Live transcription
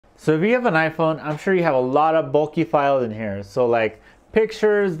So if you have an iPhone, I'm sure you have a lot of bulky files in here. So like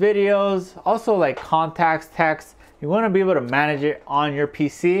pictures, videos, also like contacts, text. You want to be able to manage it on your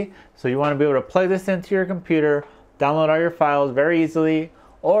PC. So you want to be able to plug this into your computer, download all your files very easily.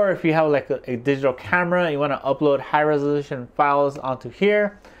 Or if you have like a digital camera, you want to upload high resolution files onto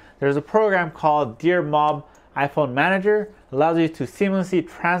here. There's a program called DearMob iPhone Manager. It allows you to seamlessly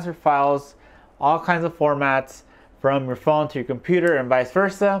transfer files, all kinds of formats, from your phone to your computer and vice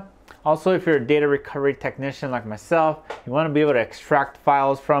versa. Also, if you're a data recovery technician like myself, you want to be able to extract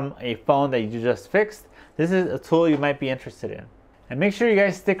files from a phone that you just fixed. This is a tool you might be interested in. And make sure you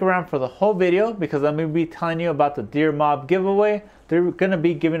guys stick around for the whole video because I'm going to be telling you about the DearMob giveaway. They're going to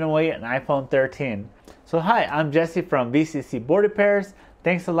be giving away an iPhone 13. So hi, I'm Jesse from VCC Board Repairs.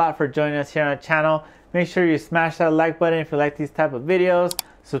 Thanks a lot for joining us here on the channel. Make sure you smash that like button if you like these type of videos,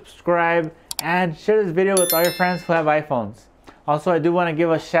 subscribe, and share this video with all your friends who have iPhones. Also, I do want to give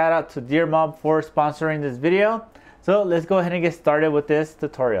a shout out to DearMob for sponsoring this video. So let's go ahead and get started with this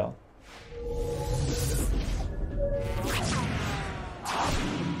tutorial.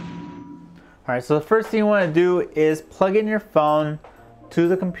 Alright, so the first thing you want to do is plug in your phone to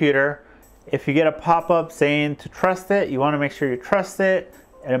the computer. If you get a pop-up saying to trust it, you want to make sure you trust it.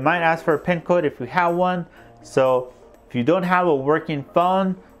 And it might ask for a PIN code if you have one. So if you don't have a working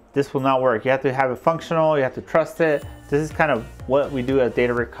phone, this will not work. You have to have it functional, you have to trust it. This is kind of what we do as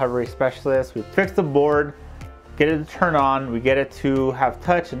data recovery specialists. We fix the board, get it to turn on, we get it to have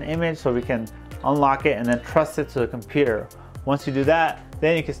touch and image so we can unlock it and then trust it to the computer. Once you do that,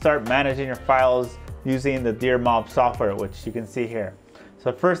 then you can start managing your files using the DearMob software, which you can see here.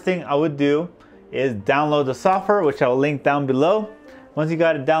 So the first thing I would do is download the software, which I'll link down below. Once you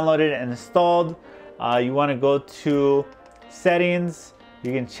got it downloaded and installed, you want to go to settings.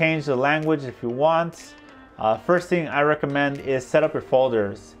 You can change the language if you want. First thing I recommend is set up your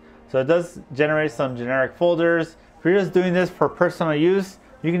folders. So it does generate some generic folders. If you're just doing this for personal use,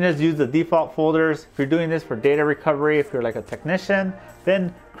 you can just use the default folders. If you're doing this for data recovery, if you're like a technician,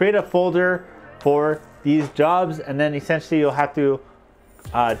 then create a folder for these jobs, and then essentially you'll have to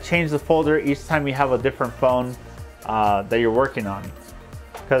change the folder each time you have a different phone that you're working on.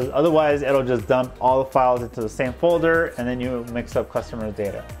 Because otherwise it'll just dump all the files into the same folder and then you mix up customer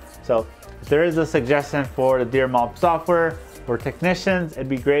data. So if there is a suggestion for the DearMob software for technicians, it'd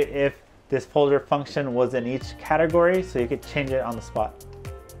be great if this folder function was in each category so you could change it on the spot.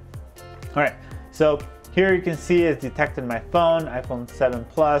 All right, so here you can see it's detected my phone, iPhone 7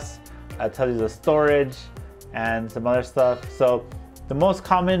 Plus. It tells you the storage and some other stuff. So the most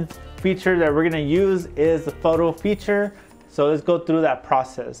common feature that we're gonna use is the photo feature. So let's go through that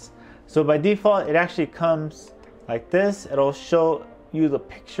process. So by default, it actually comes like this. It'll show you the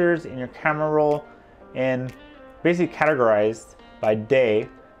pictures in your camera roll and basically categorized by day,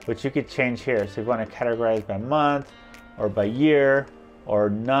 which you could change here. So if you want to categorize by month or by year or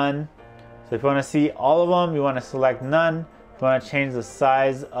none. So if you want to see all of them, you want to select none. If you want to change the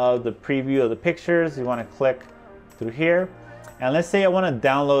size of the preview of the pictures, you want to click through here. And let's say I want to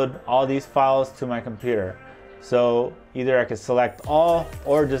download all these files to my computer. So either I could select all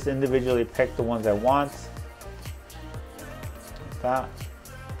or just individually pick the ones I want. Like that,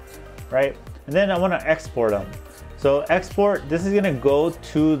 right? And then I want to export them. So export, this is gonna go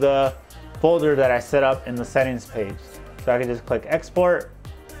to the folder that I set up in the settings page. So I can just click export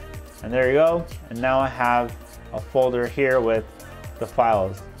and there you go. And now I have a folder here with the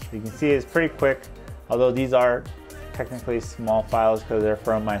files. You can see it's pretty quick, although these are technically small files because they're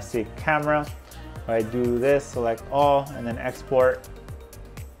from my SIG camera. If I do this, select all, and then export.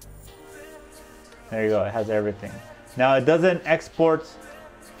 There you go, it has everything. Now it doesn't export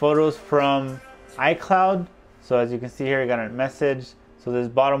photos from iCloud. So as you can see here, you got a message. So this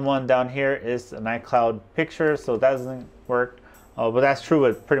bottom one down here is an iCloud picture, so that doesn't work. But that's true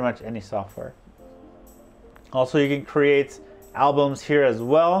with pretty much any software. Also, you can create albums here as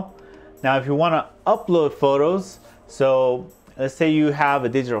well. Now if you want to upload photos, so let's say you have a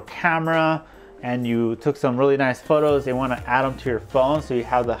digital camera and you took some really nice photos, you want to add them to your phone so you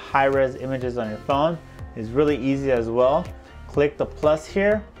have the high-res images on your phone. It's really easy as well. Click the plus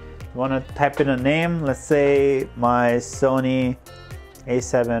here. You want to type in a name, let's say my Sony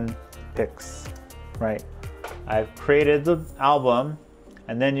A7 Pix, right? I've created the album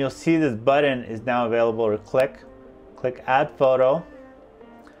and then you'll see this button is now available to click add photo.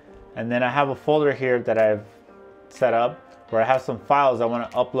 And then I have a folder here that I've set up where I have some files I want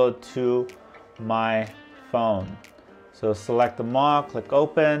to upload to my phone. So select them all, click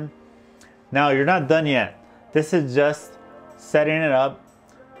open. Now you're not done yet. This is just setting it up.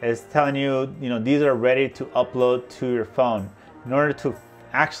 It's telling you, these are ready to upload to your phone. In order to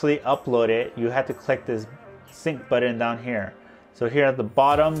actually upload it, you have to click this sync button down here. So here at the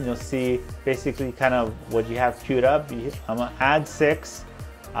bottom, you'll see basically kind of what you have queued up. I'm gonna add 6.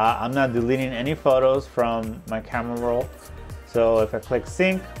 I'm not deleting any photos from my camera roll. So if I click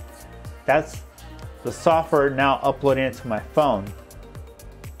sync, that's the software now uploading it to my phone.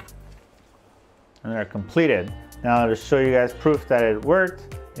 And they're completed. Now to show you guys proof that it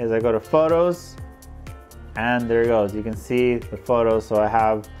worked is I go to photos and there it goes. You can see the photos. So I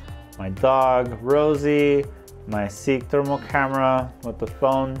have my dog, Rosie, my Seek thermal camera with the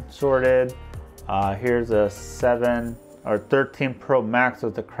phone sorted. Here's a 7 or 13 Pro Max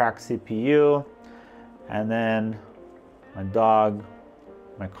with the cracked CPU. And then my dog,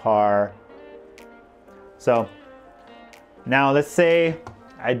 my car. So now let's say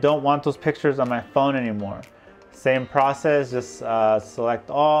I don't want those pictures on my phone anymore. Same process, just select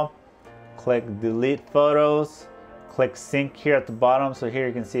all, click delete photos, click sync here at the bottom. So here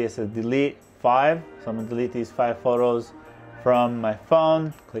you can see it says delete 5. So I'm gonna delete these 5 photos from my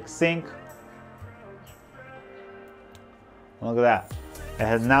phone, click sync. Look at that. It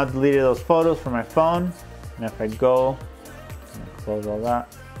has now deleted those photos from my phone. And if I go, close all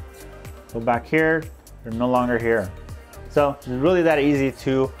that, go back here, they're no longer here. So it's really that easy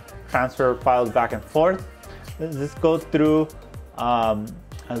to transfer files back and forth. Let's just go through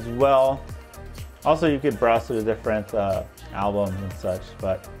as well. Also, you could browse through the different albums and such,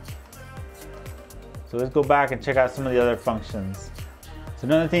 but so let's go back and check out some of the other functions. So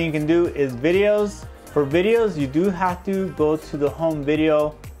another thing you can do is videos. For videos, you do have to go to the home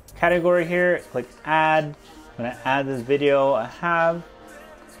video category here, click add. I'm gonna add this video I have,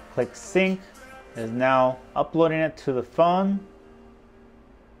 click sync. It is now uploading it to the phone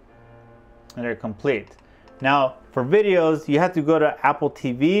and they're complete. Now for videos, you have to go to Apple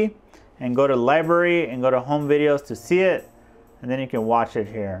TV and go to library and go to home videos to see it, and then you can watch it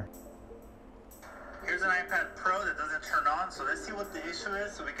here. Here's an iPad Pro that doesn't turn on, so let's see what the issue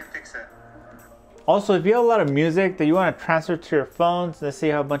is so we can fix it. Also, if you have a lot of music that you want to transfer to your phones, let's say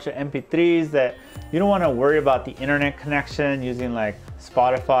you have a bunch of MP3s that you don't want to worry about the internet connection using like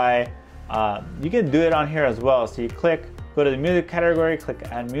Spotify, you can do it on here as well. So you click, go to the music category, click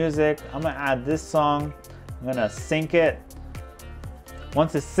add music. I'm gonna add this song. I'm gonna sync it.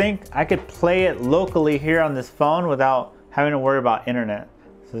 Once it's synced, I could play it locally here on this phone without having to worry about internet.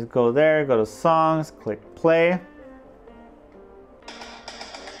 So let's go there, go to songs, click play.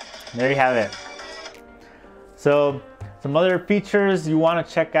 There you have it. So some other features you want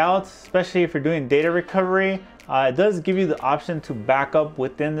to check out, especially if you're doing data recovery, it does give you the option to backup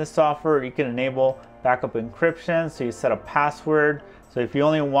within the software. You can enable backup encryption, so you set a password. So if you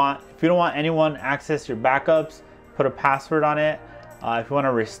don't want anyone to access your backups, put a password on it. If you want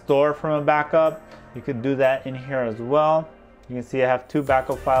to restore from a backup, you could do that in here as well. You can see I have 2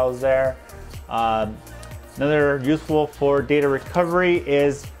 backup files there. Another useful for data recovery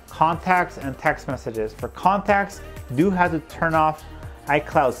is contacts and text messages. For contacts, you do have to turn off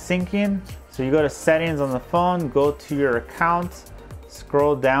iCloud syncing. So you go to settings on the phone, go to your account,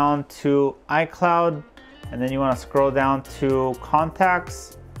 scroll down to iCloud, and then you want to scroll down to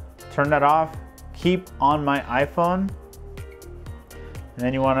contacts, turn that off, keep on my iPhone. And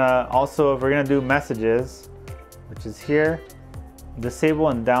then you want to also, if we're going to do messages, which is here, disable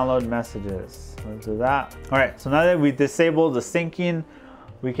and download messages. Let's do that. All right, so now that we disabled the syncing,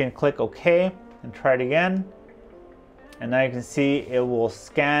 we can click OK and try it again. And now you can see it will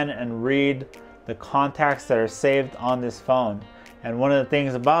scan and read the contacts that are saved on this phone. And one of the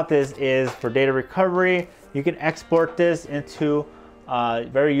things about this is for data recovery, you can export this into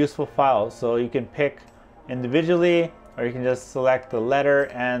very useful files. So you can pick individually, or you can just select the letter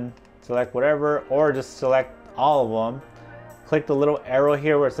and select whatever, or just select all of them. Click the little arrow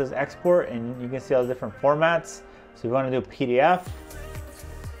here where it says export, and you can see all the different formats. So you want to do PDF.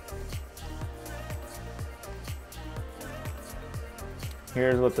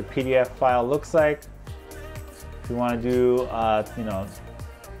 Here's what the PDF file looks like. If you want to do,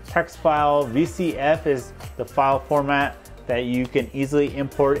 text file, VCF is the file format that you can easily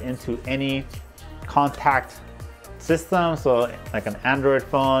import into any contact system. So like an Android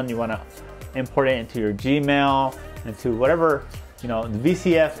phone, you want to import it into your Gmail, into whatever, the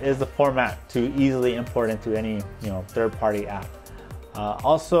VCF is the format to easily import into any, third-party app.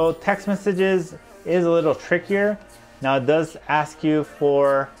 Also, text messages is a little trickier. Now it does ask you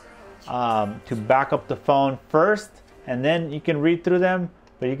for to back up the phone first, and then you can read through them.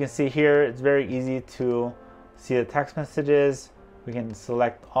 But you can see here, it's very easy to see the text messages. We can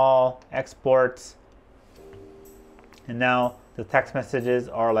select all exports, and now the text messages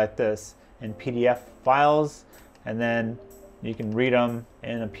are like this in PDF files. And then You can read them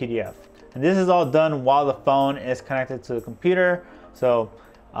in a PDF. And this is all done while the phone is connected to the computer. So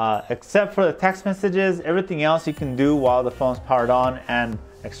except for the text messages, everything else you can do while the phone's powered on and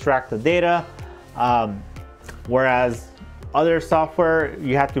extract the data. Whereas other software,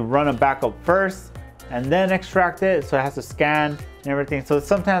 you have to run a backup first and then extract it. So it has to scan and everything. So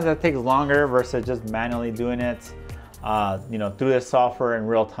sometimes that takes longer versus just manually doing it, through this software in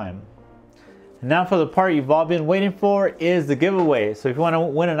real time. And now for the part you've all been waiting for is the giveaway. So if you want to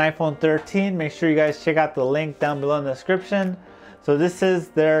win an iPhone 13, make sure you guys check out the link down below in the description. So this is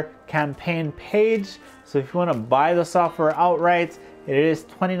their campaign page. So if you want to buy the software outright, it is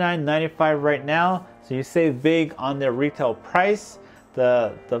 $29.95 right now. So you save big on their retail price.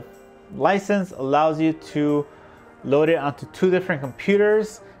 The license allows you to load it onto 2 different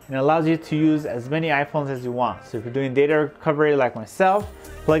computers and allows you to use as many iPhones as you want. So if you're doing data recovery like myself,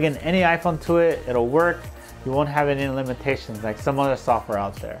 plug in any iPhone to it, it'll work. You won't have any limitations like some other software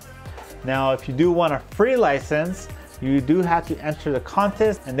out there. Now, if you do want a free license, you do have to enter the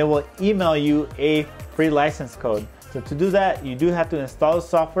contest and they will email you a free license code. So to do that, you do have to install the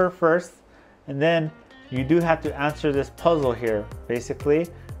software first, and then you do have to answer this puzzle here, basically,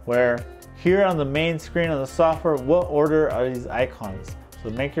 where here on the main screen of the software, what order are these icons? So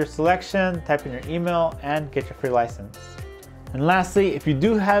make your selection, type in your email, and get your free license. And lastly, if you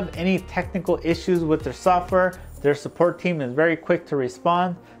do have any technical issues with their software, their support team is very quick to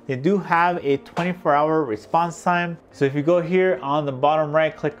respond. They do have a 24-hour response time. So if you go here on the bottom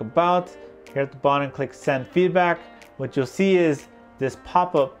right, click About. Here at the bottom, click Send Feedback. What you'll see is this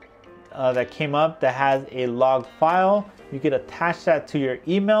pop-up that came up that has a log file. You can attach that to your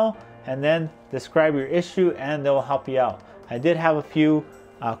email and then describe your issue and they will help you out. I did have a few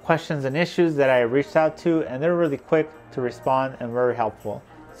questions and issues that I reached out to, and they're really quick to respond and very helpful.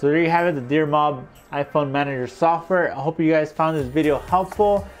 So there you have it, the DearMob iPhone Manager software. I hope you guys found this video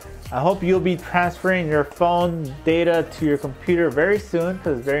helpful. I hope you'll be transferring your phone data to your computer very soon,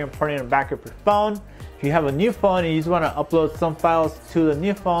 because it's very important to back up your phone. If you have a new phone and you just want to upload some files to the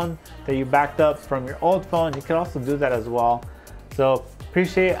new phone that you backed up from your old phone, you can also do that as well. So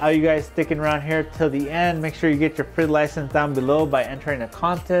appreciate all you guys sticking around here till the end. Make sure you get your free license down below by entering a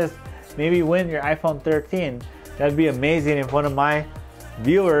contest. Maybe win your iPhone 13. That'd be amazing if one of my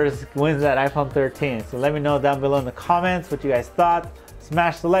viewers wins that iPhone 13. So let me know down below in the comments what you guys thought.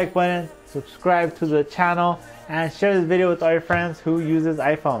 Smash the like button, subscribe to the channel, and share this video with all your friends who uses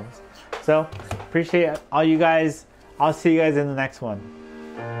iPhones. So appreciate all you guys. I'll see you guys in the next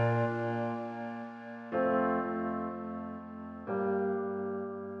one.